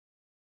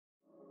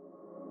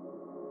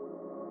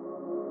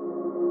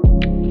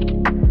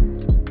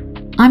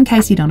I'm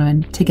Casey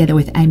Donovan, together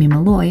with Amy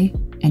Malloy,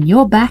 and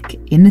you're back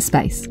in The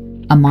Space,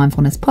 a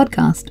mindfulness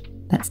podcast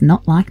that's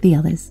not like the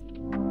others.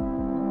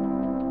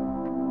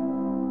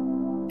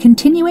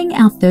 Continuing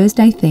our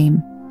Thursday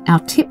theme, our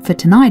tip for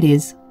tonight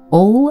is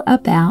all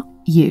about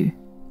you.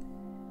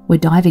 We're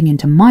diving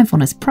into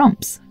mindfulness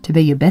prompts to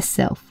be your best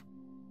self.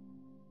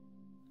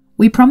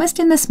 We promised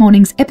in this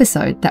morning's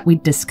episode that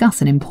we'd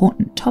discuss an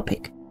important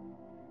topic: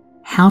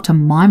 how to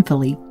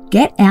mindfully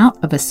get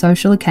out of a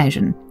social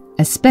occasion,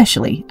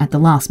 especially at the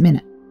last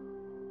minute.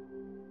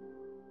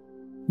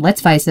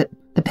 Let's face it,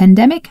 the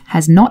pandemic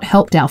has not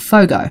helped our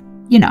FOGO,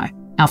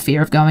 our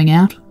fear of going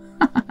out.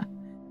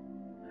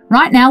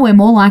 Right now, we're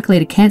more likely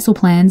to cancel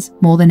plans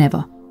more than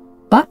ever.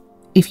 But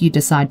if you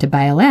decide to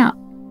bail out,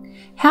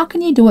 how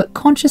can you do it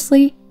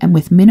consciously and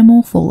with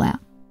minimal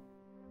fallout?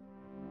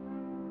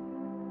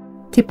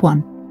 Tip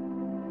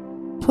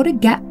 1. Put a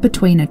gap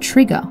between a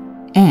trigger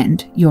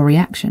and your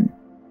reaction.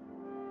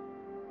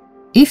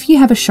 If you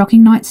have a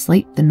shocking night's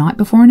sleep the night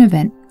before an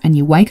event and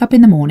you wake up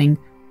in the morning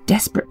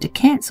desperate to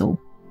cancel,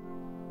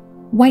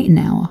 wait an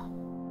hour.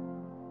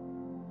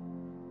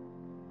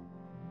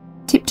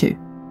 Tip 2.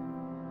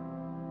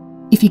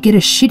 If you get a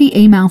shitty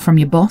email from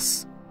your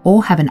boss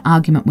or have an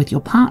argument with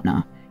your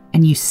partner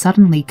and you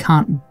suddenly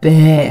can't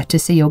bear to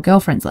see your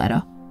girlfriends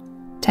later,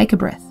 take a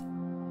breath.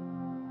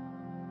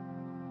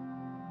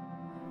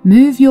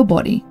 Move your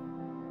body.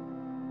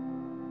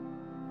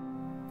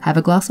 Have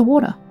a glass of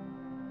water.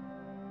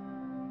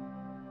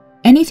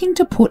 Anything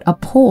to put a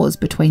pause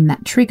between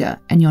that trigger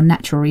and your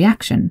natural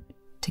reaction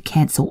to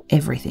cancel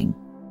everything.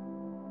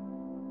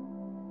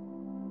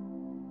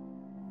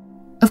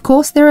 Of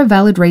course, there are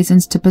valid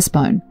reasons to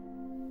postpone,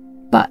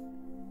 but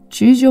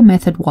choose your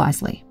method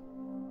wisely.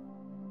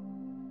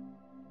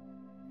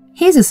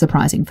 Here's a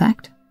surprising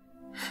fact.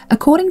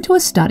 According to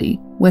a study,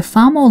 we're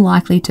far more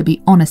likely to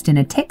be honest in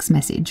a text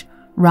message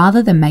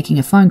rather than making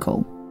a phone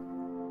call.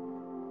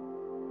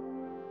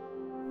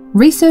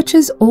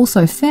 Researchers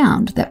also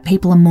found that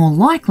people are more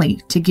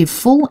likely to give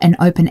full and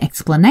open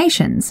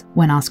explanations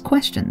when asked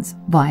questions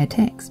via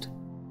text.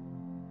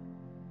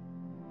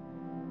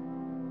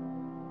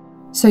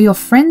 So your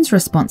friend's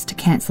response to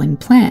cancelling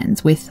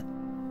plans with,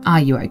 "Are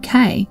you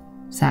okay?"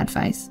 sad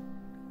face,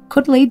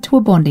 could lead to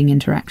a bonding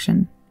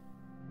interaction.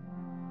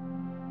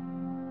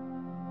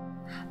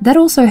 That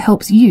also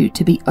helps you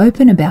to be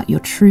open about your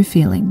true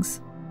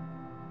feelings.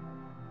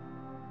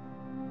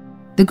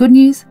 The good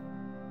news?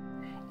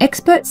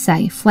 Experts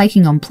say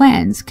flaking on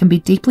plans can be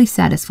deeply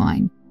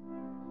satisfying.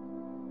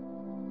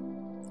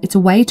 It's a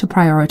way to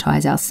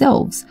prioritise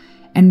ourselves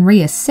and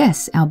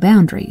reassess our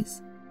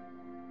boundaries.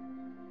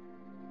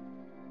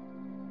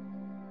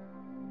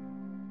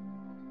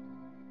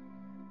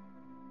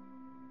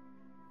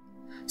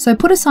 So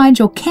put aside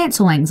your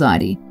cancel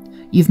anxiety.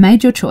 You've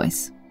made your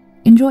choice.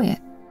 Enjoy it.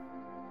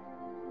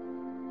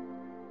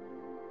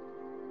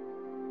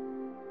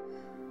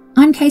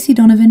 I'm Casey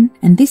Donovan,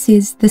 and this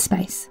is The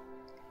Space.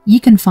 You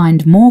can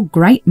find more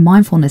great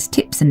mindfulness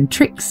tips and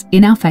tricks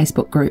in our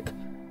Facebook group.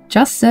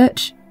 Just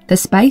search The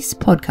Space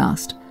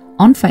Podcast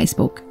on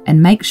Facebook and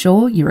make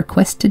sure you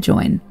request to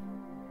join.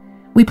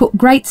 We put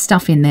great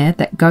stuff in there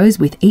that goes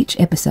with each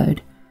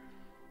episode.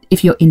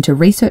 If you're into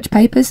research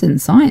papers and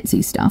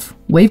sciencey stuff,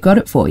 we've got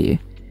it for you.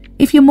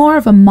 If you're more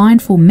of a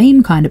mindful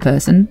meme kind of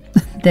person,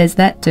 there's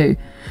that too.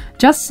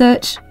 Just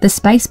search The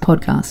Space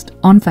Podcast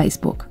on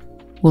Facebook.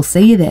 We'll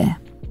see you there.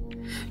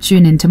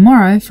 Tune in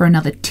tomorrow for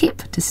another tip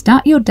to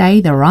start your day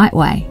the right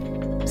way.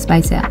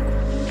 Space out.